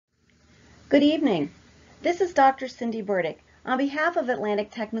Good evening. This is Dr. Cindy Burdick. On behalf of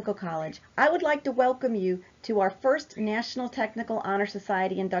Atlantic Technical College, I would like to welcome you to our first National Technical Honor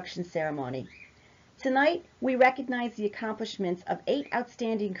Society induction ceremony. Tonight, we recognize the accomplishments of 8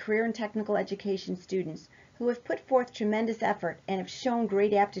 outstanding career and technical education students who have put forth tremendous effort and have shown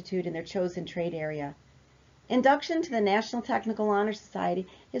great aptitude in their chosen trade area. Induction to the National Technical Honor Society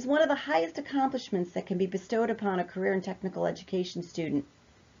is one of the highest accomplishments that can be bestowed upon a career and technical education student.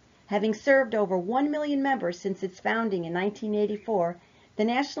 Having served over 1 million members since its founding in 1984, the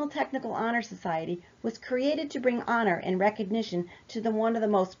National Technical Honor Society was created to bring honor and recognition to one of the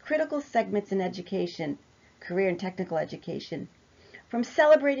most critical segments in education, career and technical education. From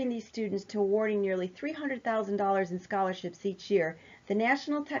celebrating these students to awarding nearly $300,000 in scholarships each year, the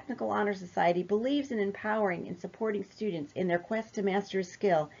National Technical Honor Society believes in empowering and supporting students in their quest to master a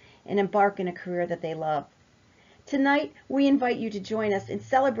skill and embark in a career that they love. Tonight, we invite you to join us in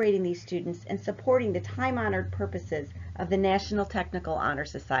celebrating these students and supporting the time-honored purposes of the National Technical Honor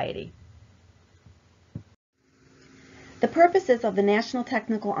Society. The purposes of the National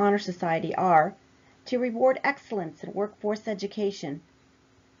Technical Honor Society are to reward excellence in workforce education,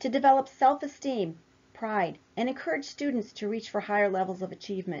 to develop self-esteem, pride, and encourage students to reach for higher levels of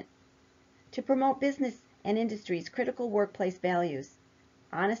achievement, to promote business and industry's critical workplace values: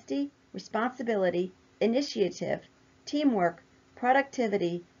 honesty, responsibility, initiative, teamwork,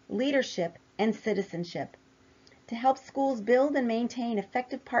 productivity, leadership, and citizenship, to help schools build and maintain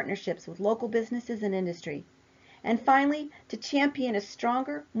effective partnerships with local businesses and industry, and finally, to champion a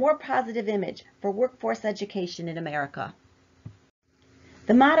stronger, more positive image for workforce education in America.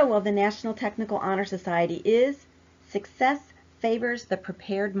 The motto of the National Technical Honor Society is, "Success favors the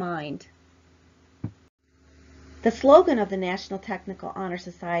prepared mind." The slogan of the National Technical Honor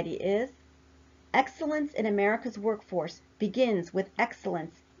Society is, "Excellence in America's workforce begins with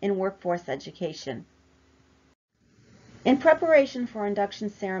excellence in workforce education." In preparation for our induction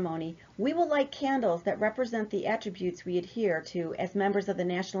ceremony, we will light candles that represent the attributes we adhere to as members of the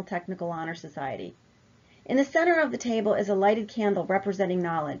National Technical Honor Society. In the center of the table is a lighted candle representing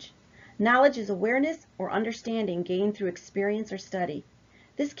knowledge. Knowledge is awareness or understanding gained through experience or study.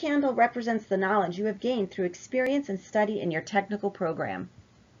 This candle represents the knowledge you have gained through experience and study in your technical program.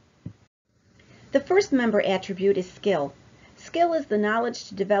 The first member attribute is skill. Skill is the knowledge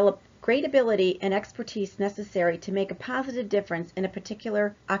to develop great ability and expertise necessary to make a positive difference in a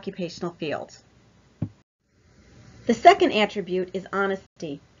particular occupational field. The second attribute is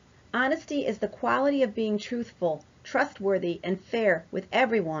honesty. Honesty is the quality of being truthful, trustworthy, and fair with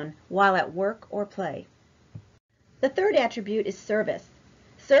everyone while at work or play. The third attribute is service.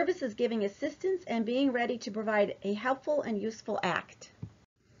 Service is giving assistance and being ready to provide a helpful and useful act.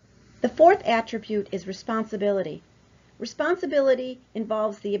 The fourth attribute is responsibility. Responsibility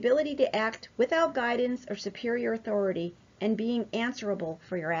involves the ability to act without guidance or superior authority and being answerable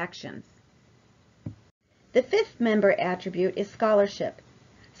for your actions. The fifth member attribute is scholarship.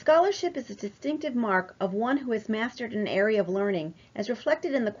 Scholarship is a distinctive mark of one who has mastered an area of learning as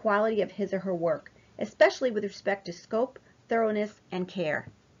reflected in the quality of his or her work, especially with respect to scope, thoroughness, and care.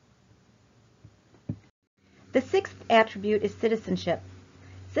 The sixth attribute is citizenship.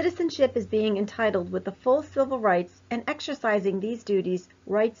 Citizenship is being entitled with the full civil rights and exercising these duties,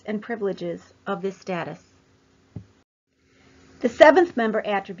 rights, and privileges of this status. The seventh member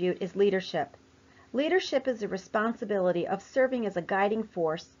attribute is leadership. Leadership is the responsibility of serving as a guiding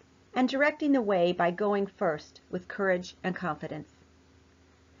force and directing the way by going first with courage and confidence.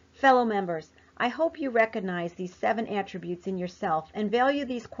 Fellow members, I hope you recognize these 7 attributes in yourself and value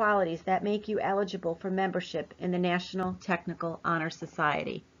these qualities that make you eligible for membership in the National Technical Honor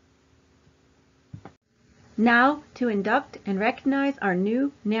Society. Now, to induct and recognize our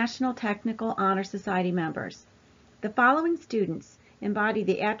new National Technical Honor Society members. The following students embody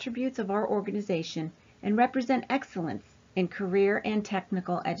the attributes of our organization and represent excellence in career and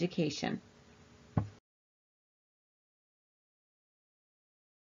technical education.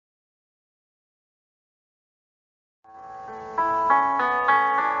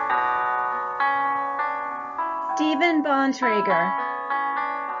 Stephen Bontrager.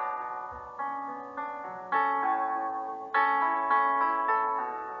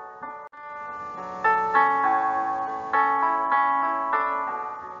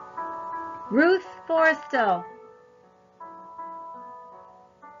 Ruth Forrestal.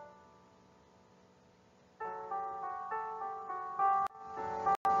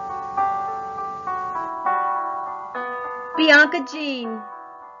 Bianca Jean.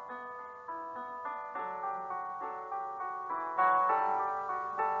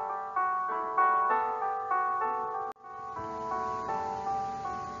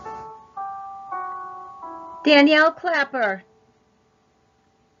 Danielle Clapper.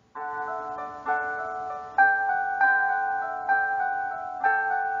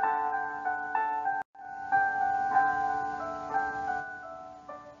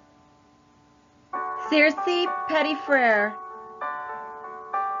 Circe Pettyfrere.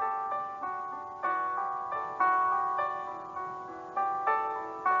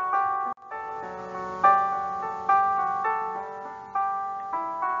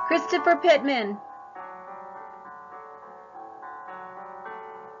 Christopher Pittman.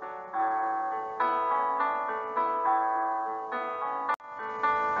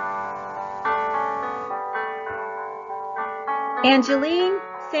 Angeline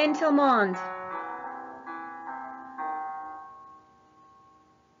Saint-Amand.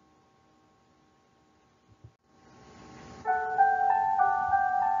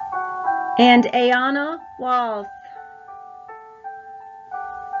 And Ayana Walls.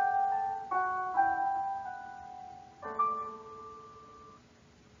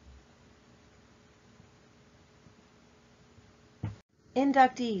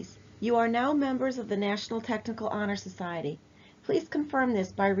 Inductees, you are now members of the National Technical Honor Society. Please confirm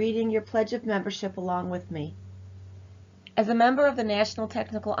this by reading your pledge of membership along with me. As a member of the National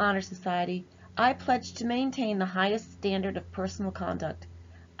Technical Honor Society, I pledge to maintain the highest standard of personal conduct.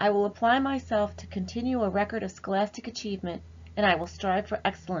 I will apply myself to continue a record of scholastic achievement, and I will strive for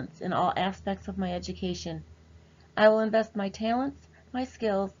excellence in all aspects of my education. I will invest my talents, my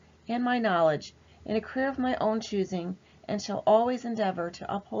skills, and my knowledge in a career of my own choosing, and shall always endeavor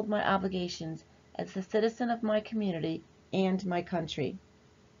to uphold my obligations as a citizen of my community and my country.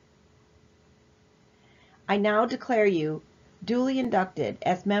 I now declare you duly inducted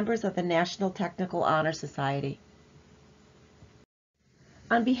as members of the National Technical Honor Society.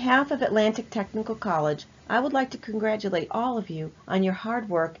 On behalf of Atlantic Technical College, I would like to congratulate all of you on your hard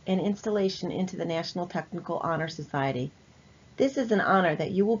work and installation into the National Technical Honor Society. This is an honor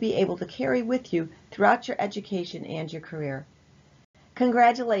that you will be able to carry with you throughout your education and your career.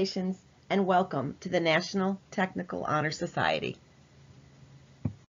 Congratulations and welcome to the National Technical Honor Society.